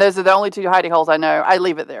 and those are the only 2 hidey holes I know. I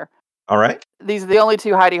leave it there. All right. These are the only 2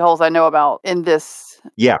 hidey holes I know about in this.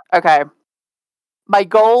 Yeah. Okay. My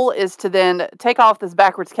goal is to then take off this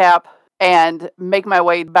backwards cap and make my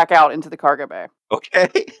way back out into the cargo bay.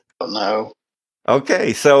 Okay. Oh, no.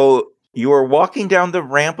 Okay, so you are walking down the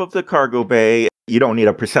ramp of the cargo bay. You don't need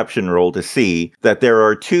a perception roll to see that there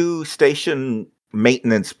are 2 station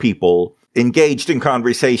maintenance people engaged in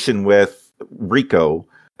conversation with Rico.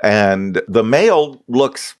 And the male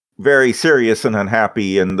looks very serious and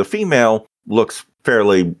unhappy, and the female looks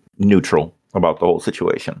fairly neutral about the whole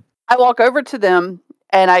situation. I walk over to them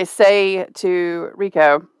and I say to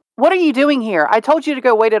Rico, What are you doing here? I told you to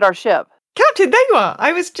go wait at our ship. Captain, there you are.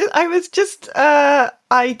 I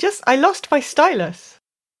lost my stylus.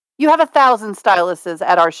 You have 1,000 styluses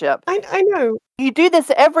at our ship. I know. You do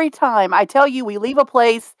this every time. I tell you, we leave a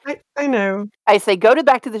place. I know. I say,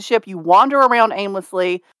 back to the ship. You wander around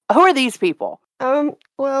aimlessly. Who are these people?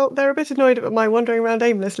 Well, they're a bit annoyed at my wandering around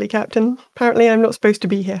aimlessly, Captain. Apparently I'm not supposed to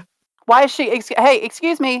be here. Why is she... hey,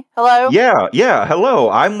 excuse me. Hello? Yeah, hello.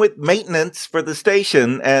 I'm with maintenance for the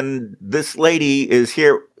station, and this lady is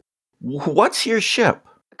here. What's your ship?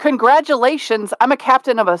 Congratulations. I'm a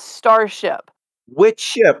captain of a starship. Which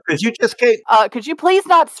ship? Because you just came... could you please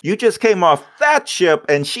not... You just came off that ship,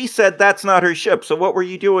 and she said that's not her ship, so what were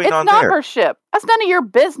you doing on there? It's not her ship. That's none of your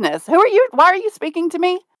business. Who are you? Why are you speaking to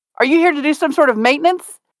me? Are you here to do some sort of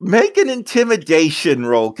maintenance? Make an intimidation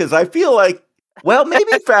roll, because I feel like, well,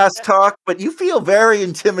 maybe fast talk, but you feel very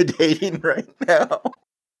intimidating right now.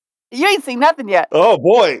 You ain't seen nothing yet. Oh,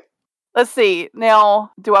 boy. Let's see.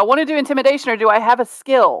 Now, do I want to do intimidation or do I have a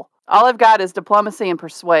skill? All I've got is diplomacy and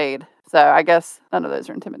persuade. So I guess none of those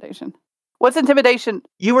are intimidation. What's intimidation?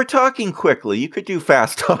 You were talking quickly. You could do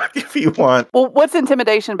fast talk if you want. Well, what's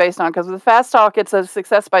intimidation based on? Because with fast talk, it's a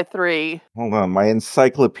success by 3. Hold on. My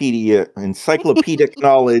encyclopedic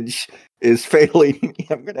knowledge is failing.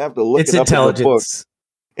 I'm going to have to look it up in the book.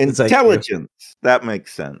 Intelligence. That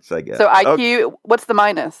makes sense, I guess. So IQ, what's the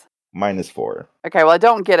minus? -4. Okay, well, I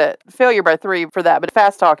don't get it. Failure by 3 for that, but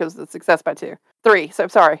fast talk is a success by 2. 3. So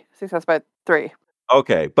sorry, success by 3.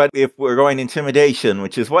 Okay, but if we're going intimidation,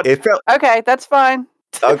 which is what it felt. Okay, that's fine.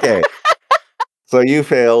 Okay. So you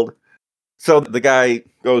failed. So the guy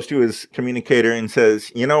goes to his communicator and says,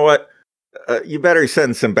 you know what? You better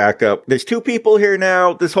send some backup. There's 2 people here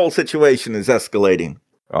now. This whole situation is escalating.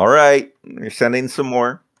 All right. You're sending some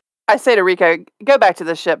more. I say to Rico, go back to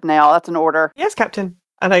the ship now. That's an order. Yes, Captain.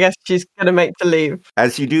 And I guess she's going to make to leave.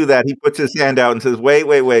 As you do that, he puts his hand out and says, wait.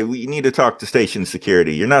 We need to talk to station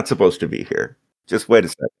security. You're not supposed to be here. Just wait a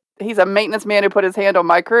second. He's a maintenance man who put his hand on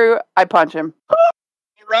my crew. I punch him.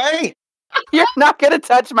 Right. You're not going to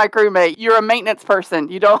touch my crewmate. You're a maintenance person.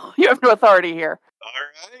 You have no authority here. All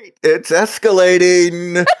right. It's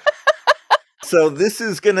escalating. So this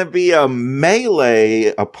is going to be a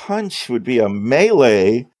melee. A punch would be a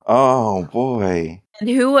melee. Oh, boy. And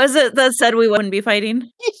who was it that said we wouldn't be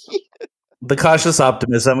fighting? The cautious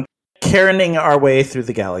optimism. Karening our way through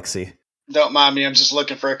the galaxy. Don't mind me, I'm just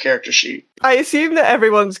looking for a character sheet. I assume that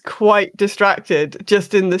everyone's quite distracted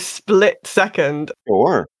just in the split second.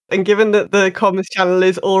 Sure. And given that the comms channel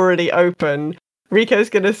is already open, Rico's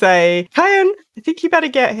going to say, Kyan, I think you better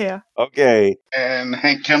get here. Okay. And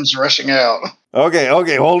Hank comes rushing out. Okay,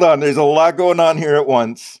 hold on. There's a lot going on here at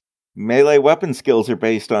once. Melee weapon skills are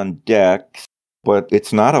based on dex, but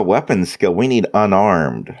it's not a weapon skill. We need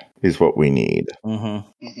unarmed is what we need.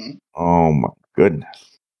 Oh my goodness.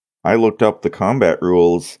 I looked up the combat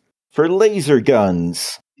rules for laser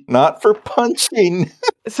guns, not for punching.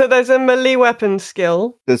 So there's a melee weapon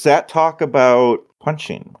skill. Does that talk about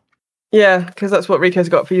punching? Yeah, because that's what Rico's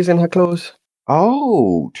got for using her claws.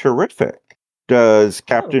 Oh, terrific. Does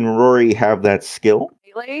Captain Rory have that skill?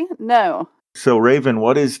 Melee? No. So, Raven,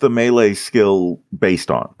 what is the melee skill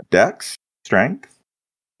based on? Dex? Strength?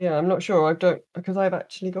 Yeah, I'm not sure. I don't, because I've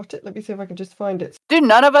actually got it. Let me see if I can just find it. Do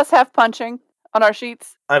none of us have punching on our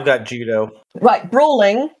sheets? I've got judo. Right,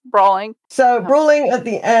 brawling. So brawling at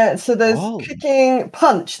the end. So there's kicking,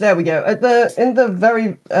 punch. There we go. In the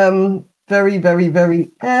very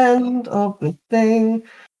end of the thing.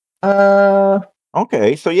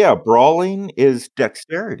 Okay, so yeah, brawling is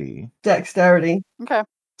dexterity. Okay.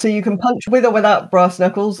 So you can punch with or without brass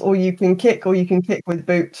knuckles, or you can kick with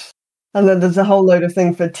boots. And then there's a whole load of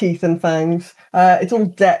things for teeth and fangs. It's all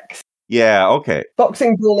dex. Yeah, okay.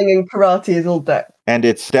 Boxing, brawling, and karate is all dex. And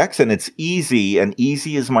it's dex and it's easy, and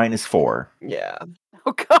easy is -4. Yeah.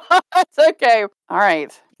 Oh, God. Okay. All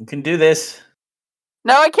right. You can do this.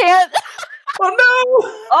 No, I can't.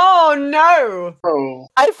 Oh, no. Oh.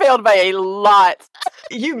 I failed by a lot.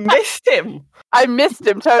 You missed him. I missed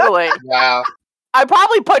him totally. Wow. I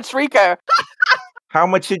probably punched Rico. How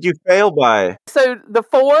much did you fail by? So the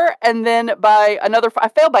 4 and then by another 4. I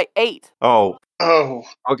failed by 8. Oh.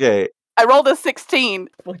 Okay. I rolled a 16.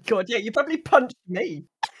 Oh my God, yeah, you probably punched me.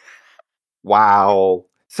 Wow.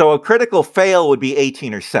 So a critical fail would be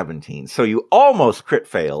 18 or 17. So you almost crit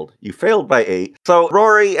failed. You failed by 8. So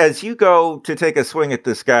Rory, as you go to take a swing at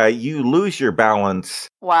this guy, you lose your balance.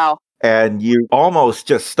 Wow. And you almost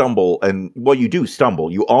just stumble. And, well, you do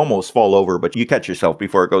stumble. You almost fall over, but you catch yourself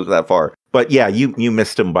before it goes that far. But yeah, you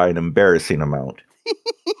missed him by an embarrassing amount.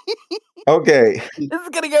 Okay. This is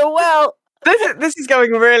going to go well. This is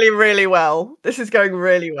going really, really well. This is going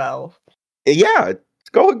really well. Yeah, it's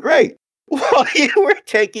going great. While you were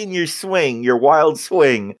taking your swing, your wild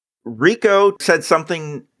swing, Rico said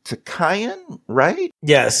something to Kyan, right?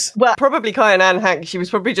 Yes. Well, probably Kyan and Hank. She was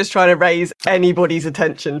probably just trying to raise anybody's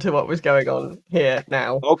attention to what was going on here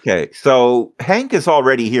now. Okay, so Hank is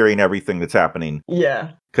already hearing everything that's happening.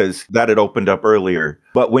 Yeah. Because that had opened up earlier.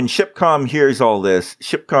 But when Shipcom hears all this,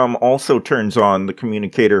 Shipcom also turns on the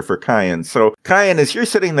communicator for Kyan. So, Kyan, as you're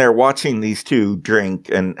sitting there watching these two drink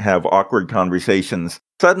and have awkward conversations,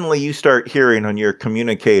 suddenly you start hearing on your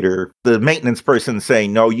communicator the maintenance person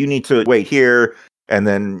saying, no, you need to wait here. And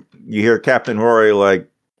then you hear Captain Rory like,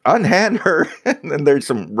 unhand her. And then there's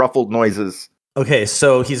some ruffled noises. Okay,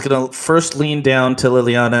 so he's going to first lean down to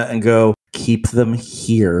Liliana and go, keep them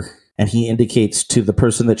here. And he indicates to the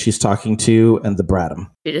person that she's talking to and the Bradham.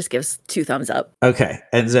 She just gives 2 thumbs up. Okay,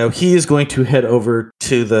 and so he is going to head over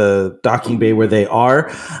to the docking bay where they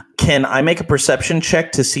are. Can I make a perception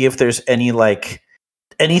check to see if there's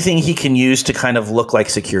anything he can use to kind of look like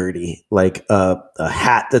security? Like a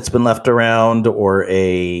hat that's been left around or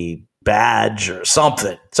a badge or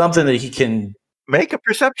something. Something that he can... Make a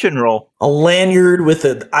perception roll. A lanyard with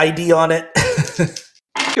an ID on it.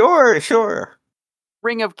 Sure.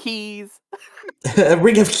 Ring of keys. A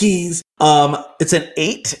ring of keys. It's an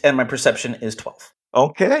 8, and my perception is 12.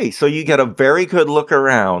 Okay, so you get a very good look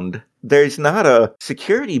around. There's not a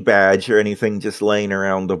security badge or anything just laying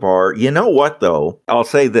around the bar. You know what, though? I'll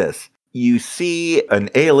say this. You see an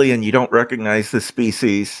alien, you don't recognize the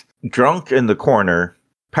species, drunk in the corner,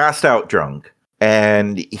 passed out drunk,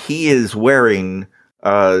 and he is wearing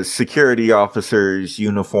a security officer's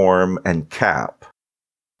uniform and cap.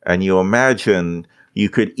 And you imagine you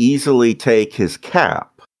could easily take his cap.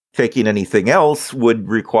 Taking anything else would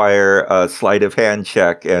require a sleight of hand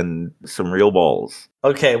check and some real balls.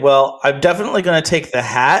 Okay, well, I'm definitely going to take the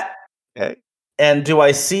hat. Okay. And do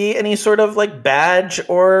I see any sort of badge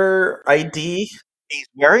or ID? He's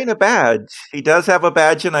wearing a badge. He does have a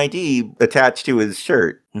badge and ID attached to his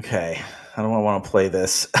shirt. Okay, I don't want to play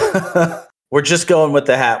this. We're just going with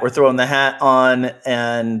the hat. We're throwing the hat on,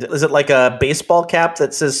 and is it like a baseball cap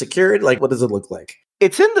that says secured? What does it look like?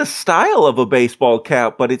 It's in the style of a baseball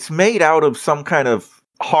cap, but it's made out of some kind of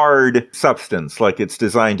hard substance. It's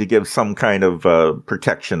designed to give some kind of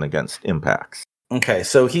protection against impacts. Okay,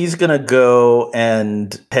 so he's going to go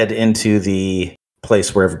and head into the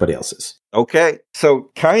place where everybody else is. Okay, so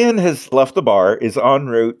Kyan has left the bar, is en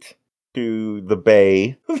route to the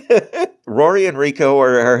bay. Rory and Rico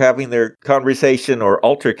are having their conversation or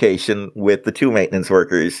altercation with the 2 maintenance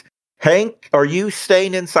workers. Hank, are you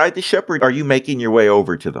staying inside the ship or are you making your way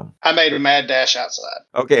over to them? I made a mad dash outside.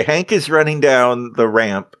 Okay, Hank is running down the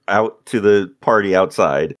ramp out to the party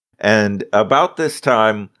outside. And about this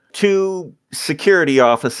time, 2 security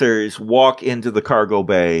officers walk into the cargo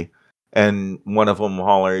bay and one of them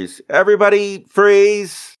hollers, "Everybody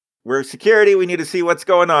freeze! We're security, we need to see what's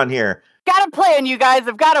going on here." Got a plan, you guys.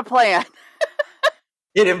 I've got a plan.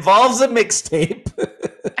 It involves a mixtape.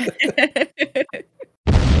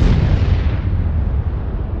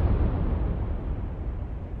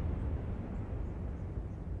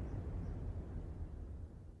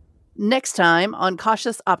 Next time on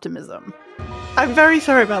Cautious Optimism. I'm very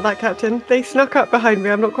sorry about that, Captain. They snuck up behind me.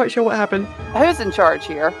 I'm not quite sure what happened. Who's in charge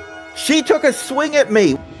here? She took a swing at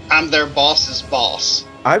me. I'm their boss's boss.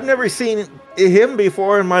 I've never seen him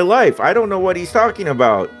before in my life. I don't know what he's talking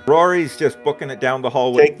about. Rory's just booking it down the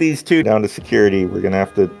hallway. Take these 2 down to security. We're gonna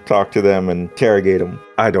have to talk to them and interrogate them.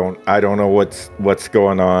 I don't know what's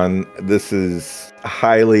going on. This is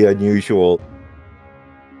highly unusual.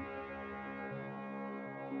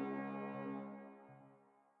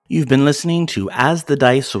 You've been listening to As the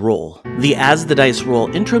Dice Roll. The As the Dice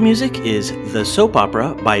Roll intro music is The Soap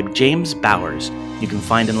Opera by James Bowers. You can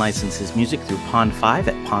find and license his music through Pond5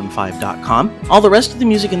 at pond5.com. All the rest of the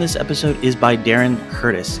music in this episode is by Darren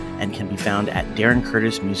Curtis and can be found at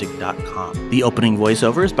darrencurtismusic.com. The opening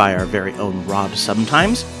voiceover is by our very own Rob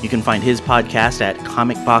Sometimes. You can find his podcast at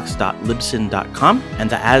comicbox.libsyn.com.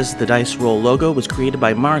 And the As the Dice Roll logo was created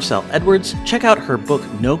by Marcel Edwards. Check out her book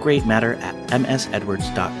No Great Matter at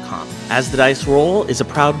msedwards.com. As the Dice Roll is a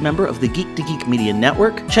proud member of the Geek to Geek Media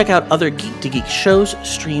Network. Check out other Geek to Geek shows,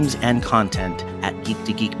 streams, and content at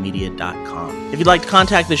geektogeekmedia.com. If you'd like to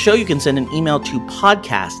contact the show, you can send an email to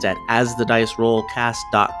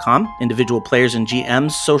podcast@asthedicerollcast.com. Individual players and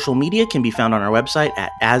GMs' social media can be found on our website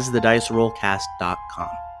at asthedicerollcast.com.